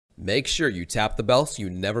Make sure you tap the bell so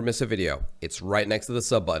you never miss a video. It's right next to the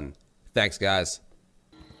sub button. Thanks, guys.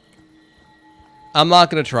 I'm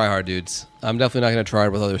not going to try hard, dudes. I'm definitely not going to try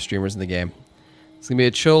hard with other streamers in the game. It's going to be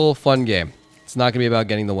a chill, fun game. It's not going to be about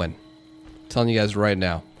getting the win. I'm telling you guys right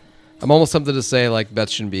now. I'm almost tempted to say, like,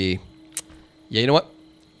 bets shouldn't be... Yeah, you know what?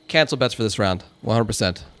 Cancel bets for this round.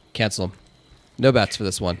 100%. Cancel them. No bets for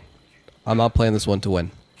this one. I'm not playing this one to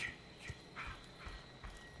win.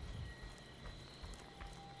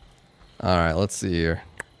 Alright, let's see here.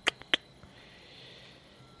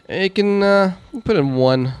 You can put in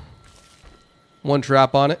one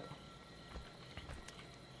trap on it.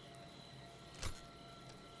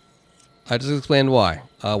 I just explained why.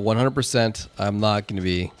 100% I'm not going to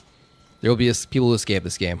be... There will be people who escape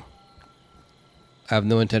this game. I have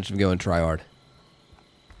no intention of going try hard.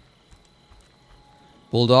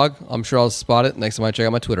 Bulldog, I'm sure I'll spot it next time I check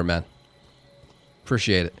out my Twitter, man.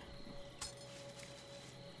 Appreciate it.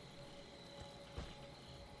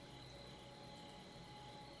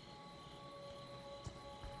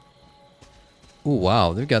 Ooh,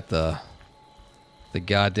 wow, they've got the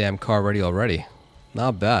goddamn car ready already.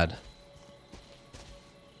 Not bad.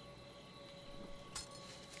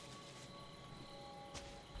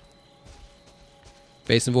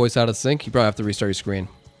 Bass and voice out of sync. You probably have to restart your screen.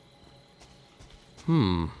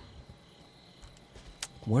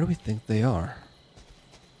 Where do we think they are?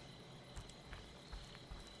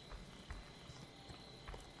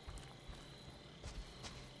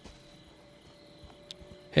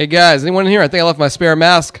 Hey guys, anyone in here? I think I left my spare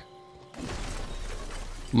mask.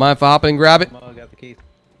 Mind if I hop in and grab it? I got the keys.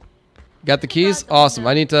 Got the keys? Awesome.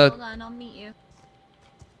 I need to... Hold on, I'll meet you.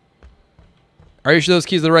 Are you sure those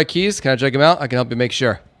keys are the right keys? Can I check them out? I can help you make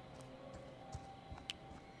sure.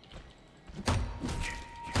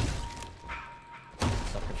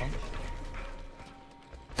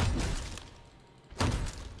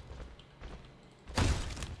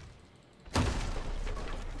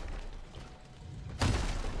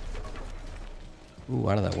 Ooh,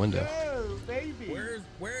 out of that window. Oh, baby.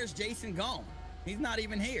 Where's Jason gone? He's not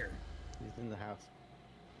even here. He's in the house.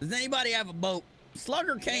 Does anybody have a boat?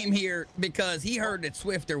 Slugger came here because he heard that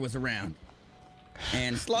Swiftor was around.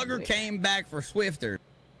 And Slugger came back for Swiftor.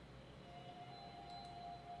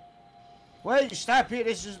 Wait, stop here.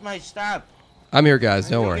 This is my stop. I'm here, guys.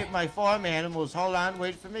 Don't worry. Get my farm animals. Hold on.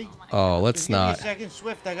 Wait for me. Oh, let's Just give me not. a second,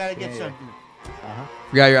 Swift. I gotta get something.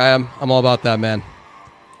 Yeah, I'm all about that, man.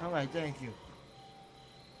 All right, thank you.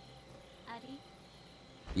 Eddie,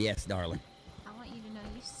 Yes, darling. I want you to know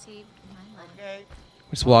you saved my life. Okay.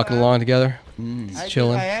 We're just walking along together. Just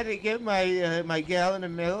chilling. I had to get my my gallon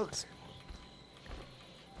of milk.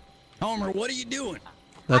 Homer, what are you doing?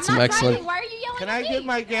 That's some excellent. Why are you yelling Can at I me? get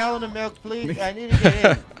my gallon of milk, please? I need to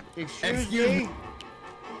get in. Excuse me.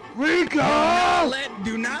 Rico!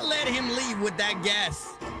 Do not let him leave with that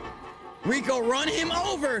gas. Rico, run him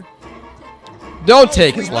over. Don't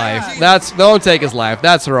take his life. Don't take his life.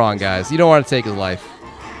 That's wrong, guys. You don't want to take his life.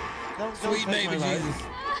 Don't Sweet take baby my life. Jesus.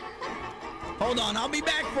 Hold on, I'll be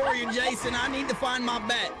back for you, Jason. I need to find my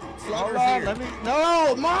bat. Hold Slugger's on, here. let me.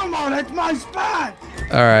 No, Mama, that's my spot.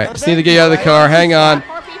 All right, just need to get you out of the car. Hang on.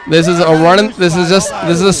 This is a running. This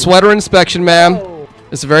is a sweater inspection, ma'am.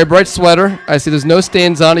 It's a very bright sweater. I see there's no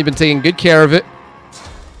stains on it. You've been taking good care of it.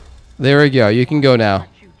 There we go. You can go now.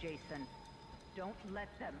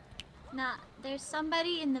 Nah, there's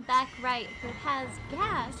somebody in the back right who has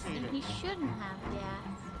gas, and he shouldn't have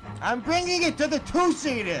gas. I'm bringing it to the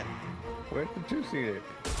two-seater. Where's the two-seater?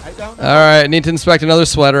 I don't know. All right, need to inspect another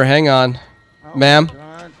sweater. Hang on, Oh, ma'am.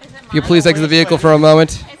 God. If you please exit the vehicle for a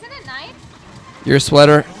moment. Isn't it nice? Your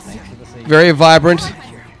sweater, very vibrant.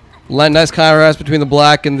 Nice contrast between the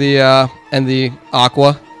black and the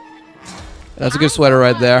aqua. That's a good sweater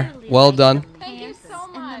right there. Well done. Thank you so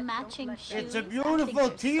much. And the matching shoes. It's a beautiful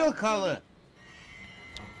teal color.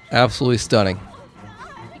 Absolutely stunning.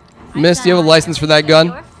 Miss, do you have a license for that gun?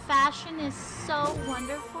 Your fashion is so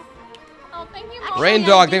wonderful. Oh, thank you, Mom. Rain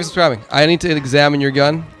Dog, thanks for subscribing. I need to examine your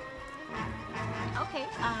gun. Okay,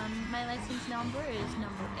 my license number is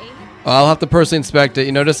number 8. I'll have to personally inspect it.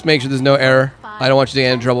 You know, just make sure there's no error. I don't want you to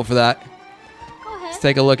get in trouble for that. Go ahead. Let's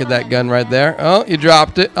take a look at that gun right there. Oh, you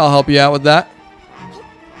dropped it. I'll help you out with that.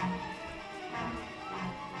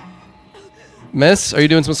 Miss, are you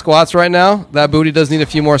doing some squats right now? That booty does need a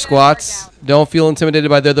few more squats. Don't feel intimidated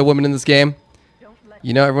by the other women in this game.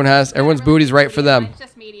 You know, everyone's booty's right for them. It's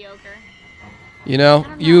just mediocre. You know,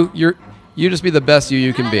 you just be the best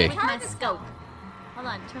you can be. My scope. Hold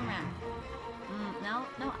on, turn around.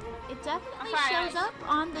 No, it definitely shows up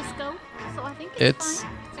on the scope, so I think it's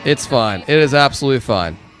fine. It's fine. It is absolutely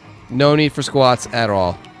fine. No need for squats at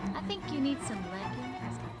all. I think you need some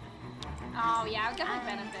leggings. Oh, yeah, I would definitely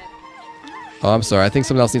benefit. Oh, I'm sorry. I think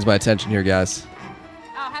someone else needs my attention here, guys.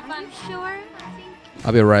 Oh, have fun. Sure. I think.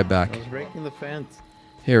 I'll be right back. I was breaking the fence.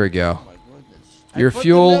 Here we go. Oh my goodness. Your I put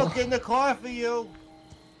fuel- the milk in the car for you.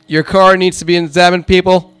 Your car needs to be examined,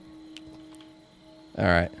 people. All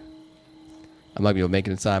right. I'm not gonna be able to make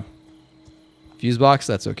it in time. Fuse box,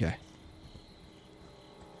 that's okay.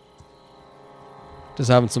 Just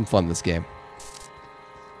having some fun this game.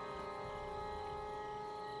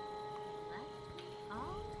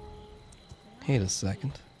 Wait a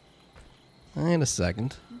second. Wait a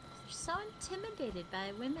second. You're so intimidated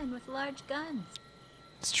by women with large guns.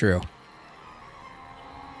 It's true.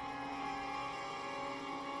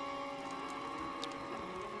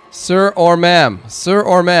 Sir or ma'am. Sir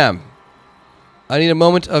or ma'am. I need a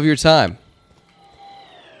moment of your time.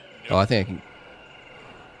 Oh, I think I can.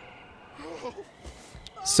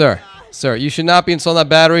 Sir, you should not be installing that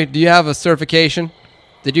battery. Do you have a certification?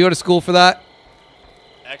 Did you go to school for that?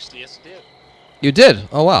 Actually, yes, it did. You did?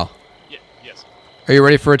 Oh, wow. Yeah, yes. Are you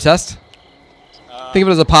ready for a test? Think of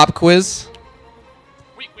it as a pop quiz.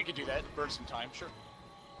 We could do that. Burn some time, sure.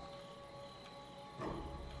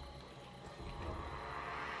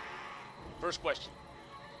 First question.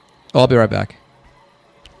 Oh, I'll be right back.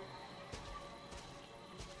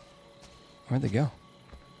 Where'd they go?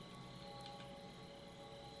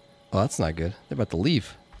 Oh, that's not good. They're about to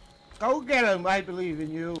leave. Go get him. I believe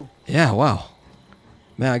in you. Yeah, wow.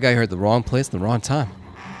 Man, I got here at the wrong place at the wrong time.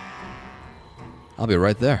 I'll be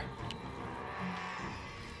right there.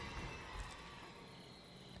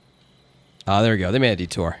 Ah, there we go. They made a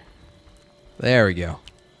detour. There we go.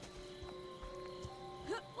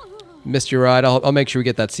 Missed your ride. I'll make sure we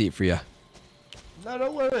get that seat for you. No,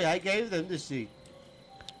 don't worry. I gave them the seat.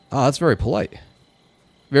 Oh, that's very polite.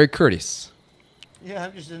 Very courteous. Yeah,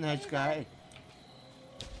 I'm just a nice guy.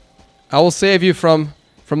 I will save you from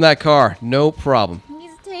that car. No problem.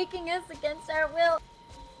 He's taking us against our will.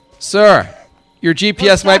 Sir, your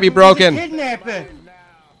GPS might be broken. Kidnapper.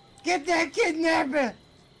 Get that kidnapper.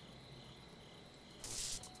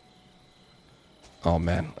 Oh,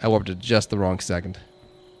 man. I warped at just the wrong second.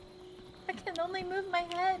 I can only move my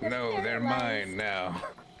head. I'm No, they're paralyzed. mine now.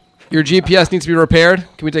 Your GPS needs to be repaired.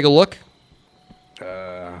 Can we take a look?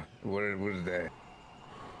 What is that?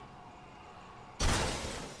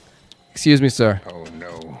 Excuse me, sir. Oh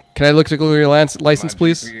no. Can I look at your license,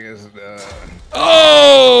 please? GPS,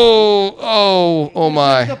 Oh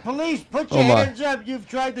my. The police, put your Oh, my. hands up. You've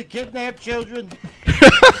tried to kidnap children.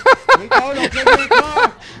 We go to get my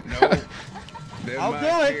car. no. They're I'll my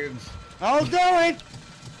do it. kids. I'll do it.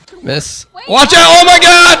 Miss. Watch out! Oh my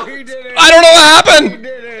God! He did it. I don't know what He happened.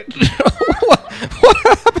 did it. What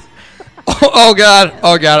happened? Oh God!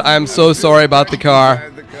 Oh God! I'm so sorry about the car.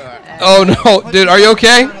 Inside the car. Oh no, dude, are you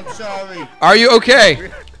okay? I'm sorry. Are you okay?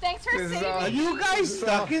 Thanks for This is saving Are me. you guys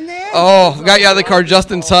stuck in there? Oh, got you out of the car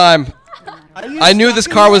just in time. Are you I knew stuck this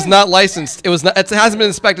in car was there? not licensed. It was not. It hasn't been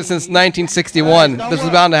inspected since 1961. Don't This was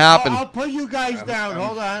worry. bound to happen. I'll put you guys down.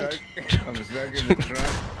 Hold on. I'm stuck in the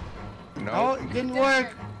trunk. No. Oh, it didn't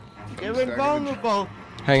work. You're invulnerable.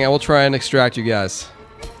 Hang on, we'll try and extract you guys.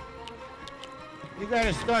 You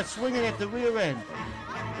gotta start swinging at the rear end.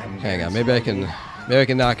 Hang on, maybe I can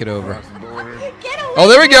knock it over. Cross the border. Get away Oh,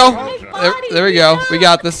 there we go. from my body. There we go. We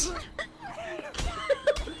got this.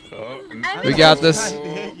 Oh, We got this. Trying to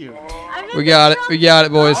hit you. I'm in We the got it. trunk. We got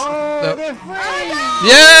it, boys. Oh, they're free.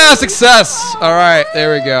 Yeah, success. All right,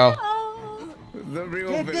 there we go. Oh, the real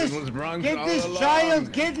Get victim this, was Bronx get all this along.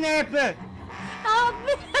 child kidnapper. help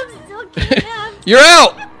me. I'm still kidnapped. You're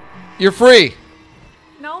out. You're free.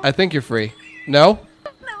 No. I think you're free. No? No,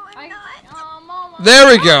 I'm not. Oh, Mama. There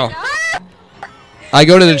we go. I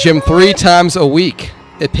go to the gym 3 times a week.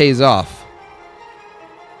 It pays off.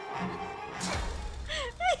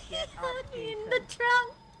 In the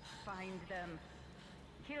trunk. Find them.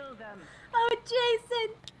 Kill them. Oh,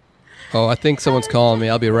 Jason. Oh, I think someone's calling me.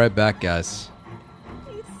 I'll be right back, guys.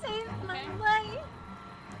 You saved my life.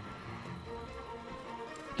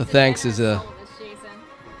 The thanks is a All of this,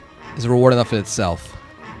 Jason. reward enough in itself.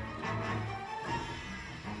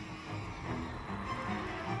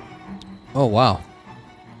 Oh, wow.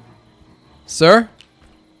 Sir?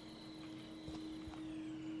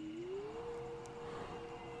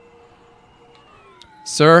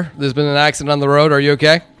 Sir, there's been an accident on the road. Are you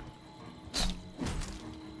okay?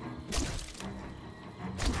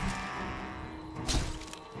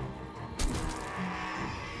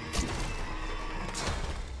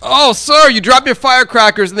 Oh, sir, you dropped your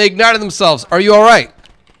firecrackers and they ignited themselves. Are you all right?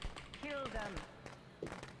 Kill them.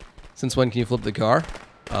 Since when can you flip the car?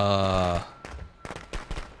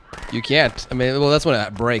 You can't. I mean, well, that's when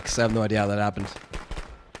it breaks. I have no idea how that happened.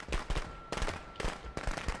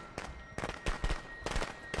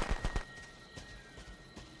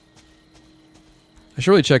 I should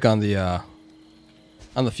really check on the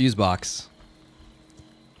fuse box.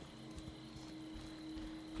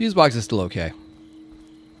 Fuse box is still okay.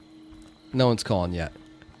 No one's calling yet.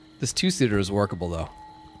 This two-seater is workable though.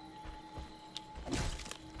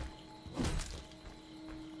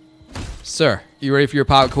 Sir, you ready for your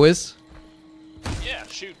pop quiz? Yeah,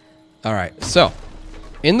 shoot. All right. So,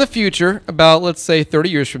 in the future, about let's say 30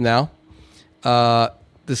 years from now,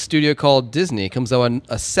 the studio called Disney comes out with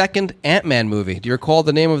a second Ant-Man movie. Do you recall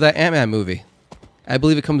the name of that Ant-Man movie? I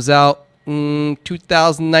believe it comes out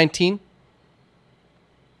 2019.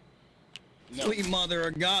 No. Sweet mother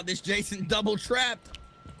of God, this Jason double trapped.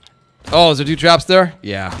 Oh, is there 2 traps there?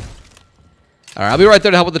 Yeah. All right, I'll be right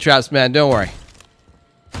there to help with the traps, man. Don't worry.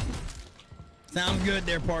 Sounds good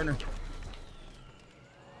there, partner.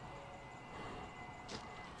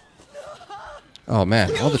 Oh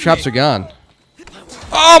man, all the traps are gone.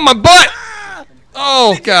 Oh my butt!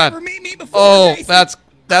 Oh Did you god. ever meet me before, Oh, Jason?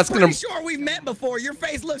 that's Pretty gonna. sure we've met before. Your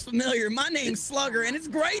face looks familiar. My name's Slugger, and it's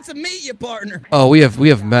great to meet you, partner. Oh, we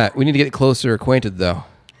have met. We need to get closer acquainted though.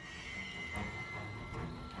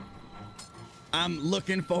 I'm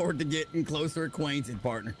looking forward to getting closer acquainted,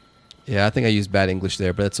 partner. Yeah, I think I used bad English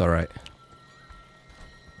there, but it's all right.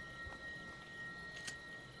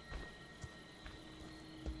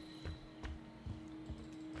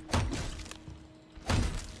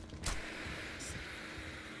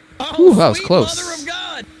 Oh, Ooh, that was sweet close. Mother of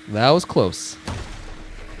God. That was close.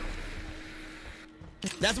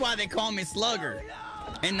 That's why they call me Slugger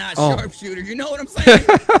and not Oh. Sharpshooter. You know what I'm saying?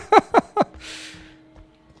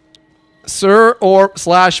 Sir or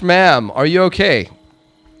slash ma'am, are you okay?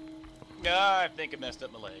 I think I messed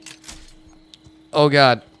up my leg. Oh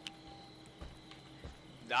god.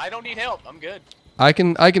 I don't need help. I'm good. I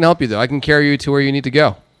can help you though. I can carry you to where you need to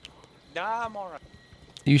go. Nah, I'm alright.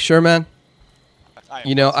 You sure, man? I am.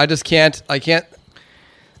 You know, I can't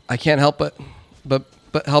help but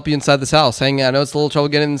help you inside this house. Hang on, I know it's a little trouble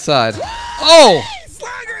getting inside. Oh!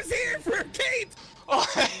 Slugger's here for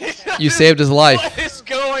keeps. You saved his life. What is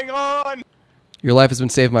going on? Your life has been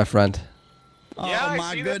saved, my friend. Oh Yeah, I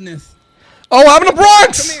my see that. goodness. Oh, what happened to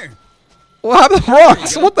Bronx? Come here. What happened to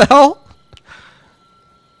Bronx? What the hell?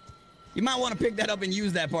 You might want to pick that up and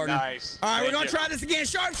use that, partner. Nice. All right, we're Thank gonna you. try this again.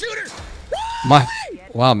 Sharpshooter.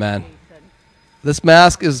 Wow, man. This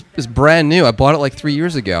mask is brand new. I bought it like 3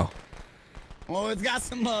 years ago. Oh, it's got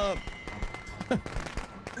some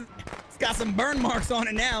it's got some burn marks on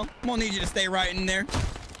it now. I'm gonna need you to stay right in there.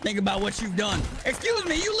 Think about what you've done. Excuse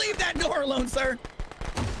me, you leave that door alone, sir.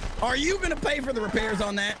 Are you gonna pay for the repairs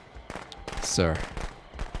on that? Sir.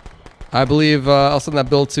 I believe I'll send that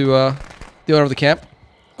bill to the owner of the camp.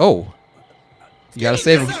 Oh. You gotta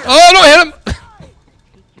save him. Sir. Oh, no, hit him!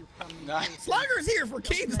 Slugger's here for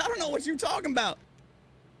keeps. I don't know what you're talking about.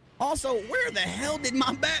 Also, where the hell did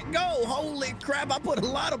my back go? Holy crap, I put a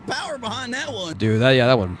lot of power behind that one. Dude,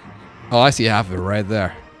 that one. Oh, I see half of it right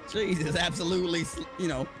there. Jesus, absolutely, you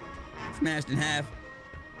know, smashed in half.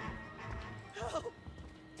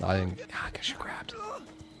 I didn't. God, I should grabbed.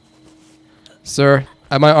 Sir,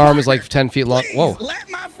 my arm is like 10 feet long. Please, Whoa. let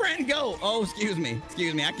my friend go. Oh, excuse me.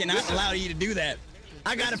 Excuse me. I cannot allow you to do that.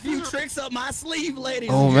 I got a few tricks up my sleeve, ladies.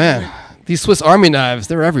 Oh, and man. gentlemen. These Swiss Army knives,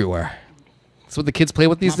 they're everywhere. That's what the kids play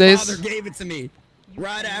with these My days? father gave it to me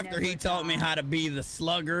right after he taught me how to be the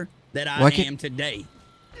slugger that I Why can't- am today.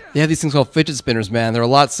 They have these things called fidget spinners, man. They're a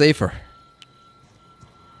lot safer.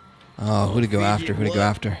 Oh, who to go after? Who to go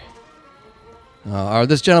after? Oh,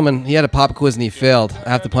 this gentleman, he had a pop quiz and he failed. I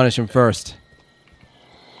have to punish him first.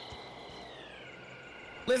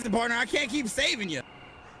 Listen, partner, I can't keep saving you.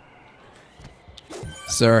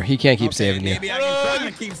 Sir, he can't keep Okay, saving you. maybe I can try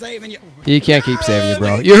to keep saving you. He can't keep saving you,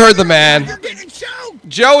 bro. You heard the man. You're getting choked.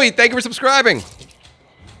 Joey, thank you for subscribing.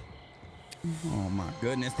 Oh my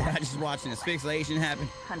goodness, I just watching asphyxiation happen.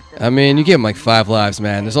 I mean, you gave him like 5 lives,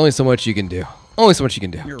 man. There's only so much you can do. Only so much you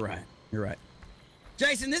can do. You're right. You're right.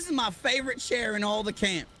 Jason, this is my favorite chair in all the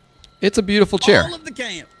camp. It's a beautiful chair. All of the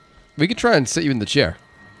camp. We could try and sit you in the chair.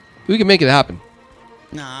 We can make it happen.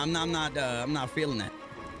 Nah, I'm not feeling that.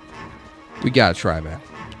 We gotta try, man.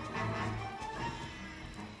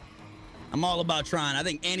 I'm all about trying. I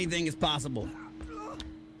think anything is possible.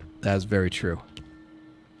 That's very true.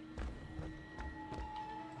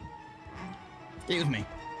 Excuse me.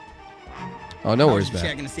 Oh, no I was worries, just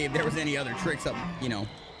man. checking to see if there was any other tricks up, you know,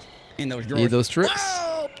 in those drawers. Need those tricks?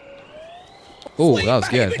 Whoa! Oh, Sweet that was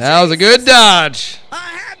good. baby That was a good dodge. I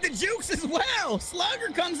have the jukes as well. Slugger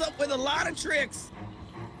comes up with a lot of tricks.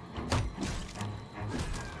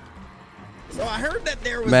 So I heard that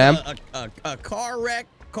there was Ma'am? a car wreck,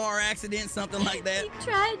 car accident, something like that. He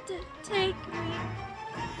tried to take me.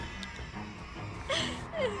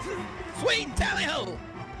 Sweet tally-ho!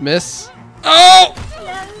 Miss. Oh!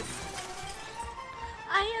 Yes.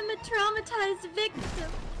 I am a traumatized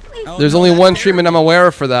victim. Please. Oh, There's no, only that's one fair. treatment I'm aware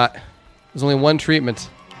of for that. There's only one treatment.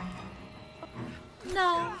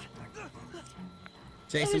 No.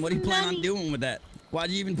 Jason, what do you plan on doing with that?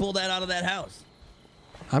 Why'd you even pull that out of that house?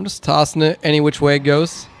 I'm just tossing it any which way it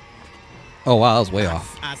goes. Oh, wow, that was way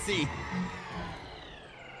off. I see.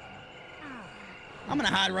 I'm gonna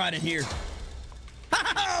hide right in here.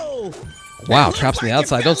 Oh! Wow, It traps looks on the like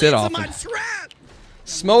outside. you Don't say it fell into often. my trap.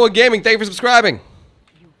 Smoa Gaming, thank you for subscribing.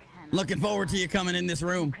 Looking forward to you coming in this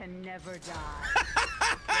room. Can never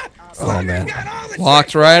die. Oh, man. Got all the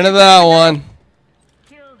Walked tricks. right into that one.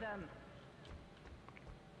 Kill them.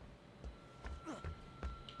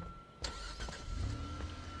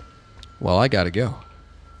 Well, I gotta go.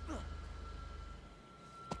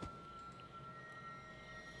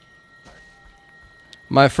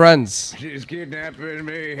 My friends. She's kidnapping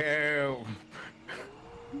me, help.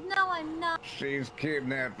 No, I'm not. She's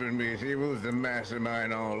kidnapping me. She was the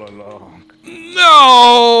mastermind all along. No!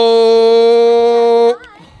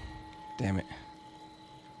 Damn it.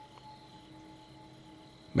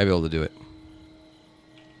 Maybe able to do it.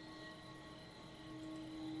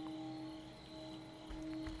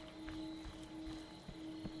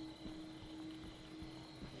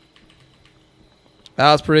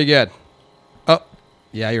 That was pretty good. Oh,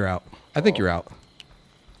 yeah, you're out. I think you're out.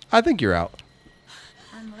 I think you're out.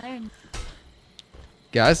 I'm learning.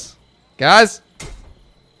 Guys? Guys?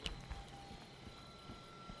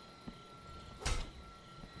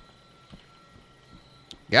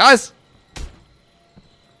 Guys?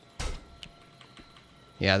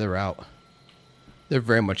 Yeah, they're out. They're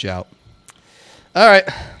very much out. All right.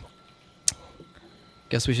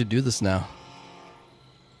 Guess we should do this now.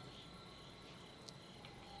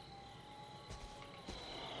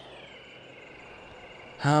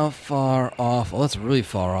 How far off? Oh, that's really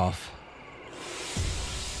far off.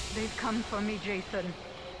 They've come for me, Jason.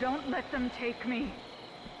 Don't let them take me.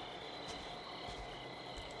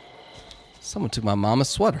 Someone took my mama's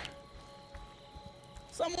sweater.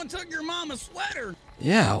 Someone took your mama's sweater.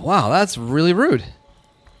 Yeah, wow, that's really rude.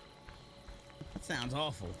 That sounds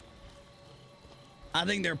awful. I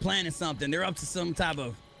think they're planning something. They're up to some type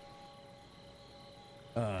of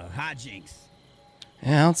hijinks.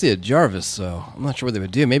 Yeah, I don't see a Jarvis, so I'm not sure what they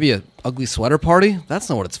would do. Maybe a ugly sweater party? That's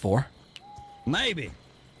not what it's for. Maybe.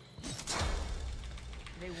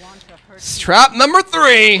 They want to hurt Trap number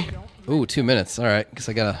 3. Ooh, 2 minutes. All right, guess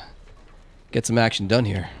I gotta get some action done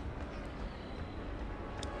here.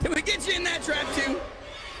 Did we get you in that trap too?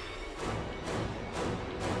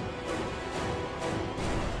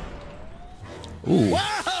 Ooh,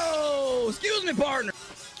 Whoa! Excuse me, partner.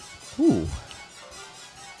 ooh.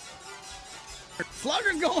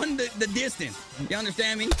 Slugger's going the distance. You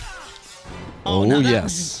understand me? Oh, no, that yes.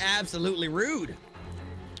 was just absolutely rude.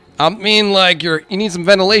 I mean, like you need some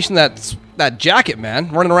ventilation. That jacket, man.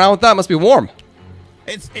 Running around with that must be warm.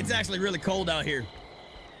 It's actually really cold out here.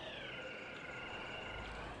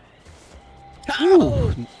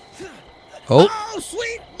 Oh, Oh,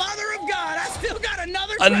 sweet mother of God! I still got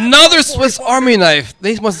another. another Swiss Army knife.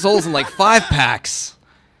 They must have sold us in like 5 packs.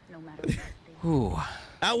 no matter what they Ooh.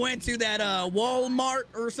 I went to that Walmart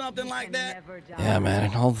or something like can that. never die. Yeah, man.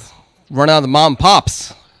 And I'll run out of the mom and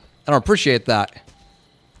pops. I don't appreciate that.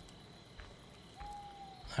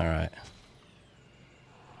 All right.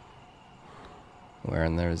 Where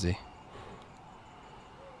in there is he?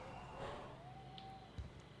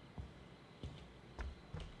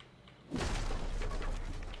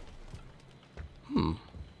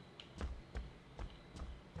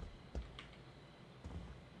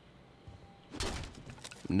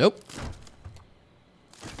 Nope.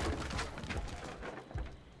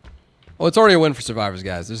 Oh, it's already a win for survivors,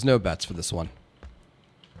 guys. There's no bets for this one.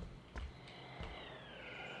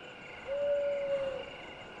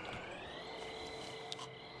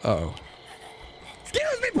 Uh-oh.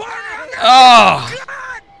 Excuse me, partner. Oh!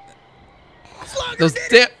 God! Slugger Those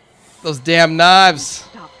did it. those damn knives.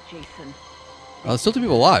 Stop, Jason. Oh, there's still 2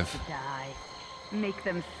 people alive. Die. Make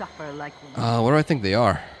them suffer like What do I think they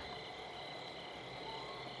are?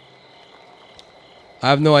 I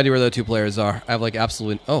have no idea where the 2 players are. I have like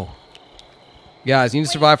absolute... Oh. Guys, you need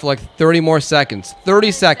to survive for like 30 more seconds.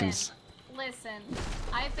 30 seconds. Listen,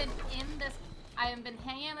 I've been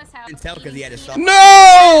hanging in this house. I can tell 'cause he had his eating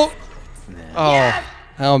No! Oh,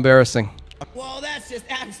 how embarrassing. Well, that's just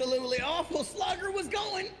absolutely awful. Slugger was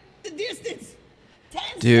going the distance. 10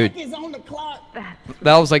 Dude. seconds on the clock.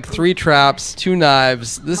 That was like 3 traps, 2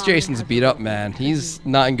 knives. This Jason's beat up, man. He's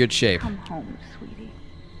not in good shape. Come home, sweetie.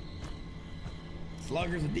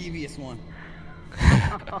 Slugger's a devious one.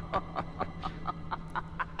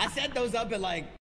 I set those up at like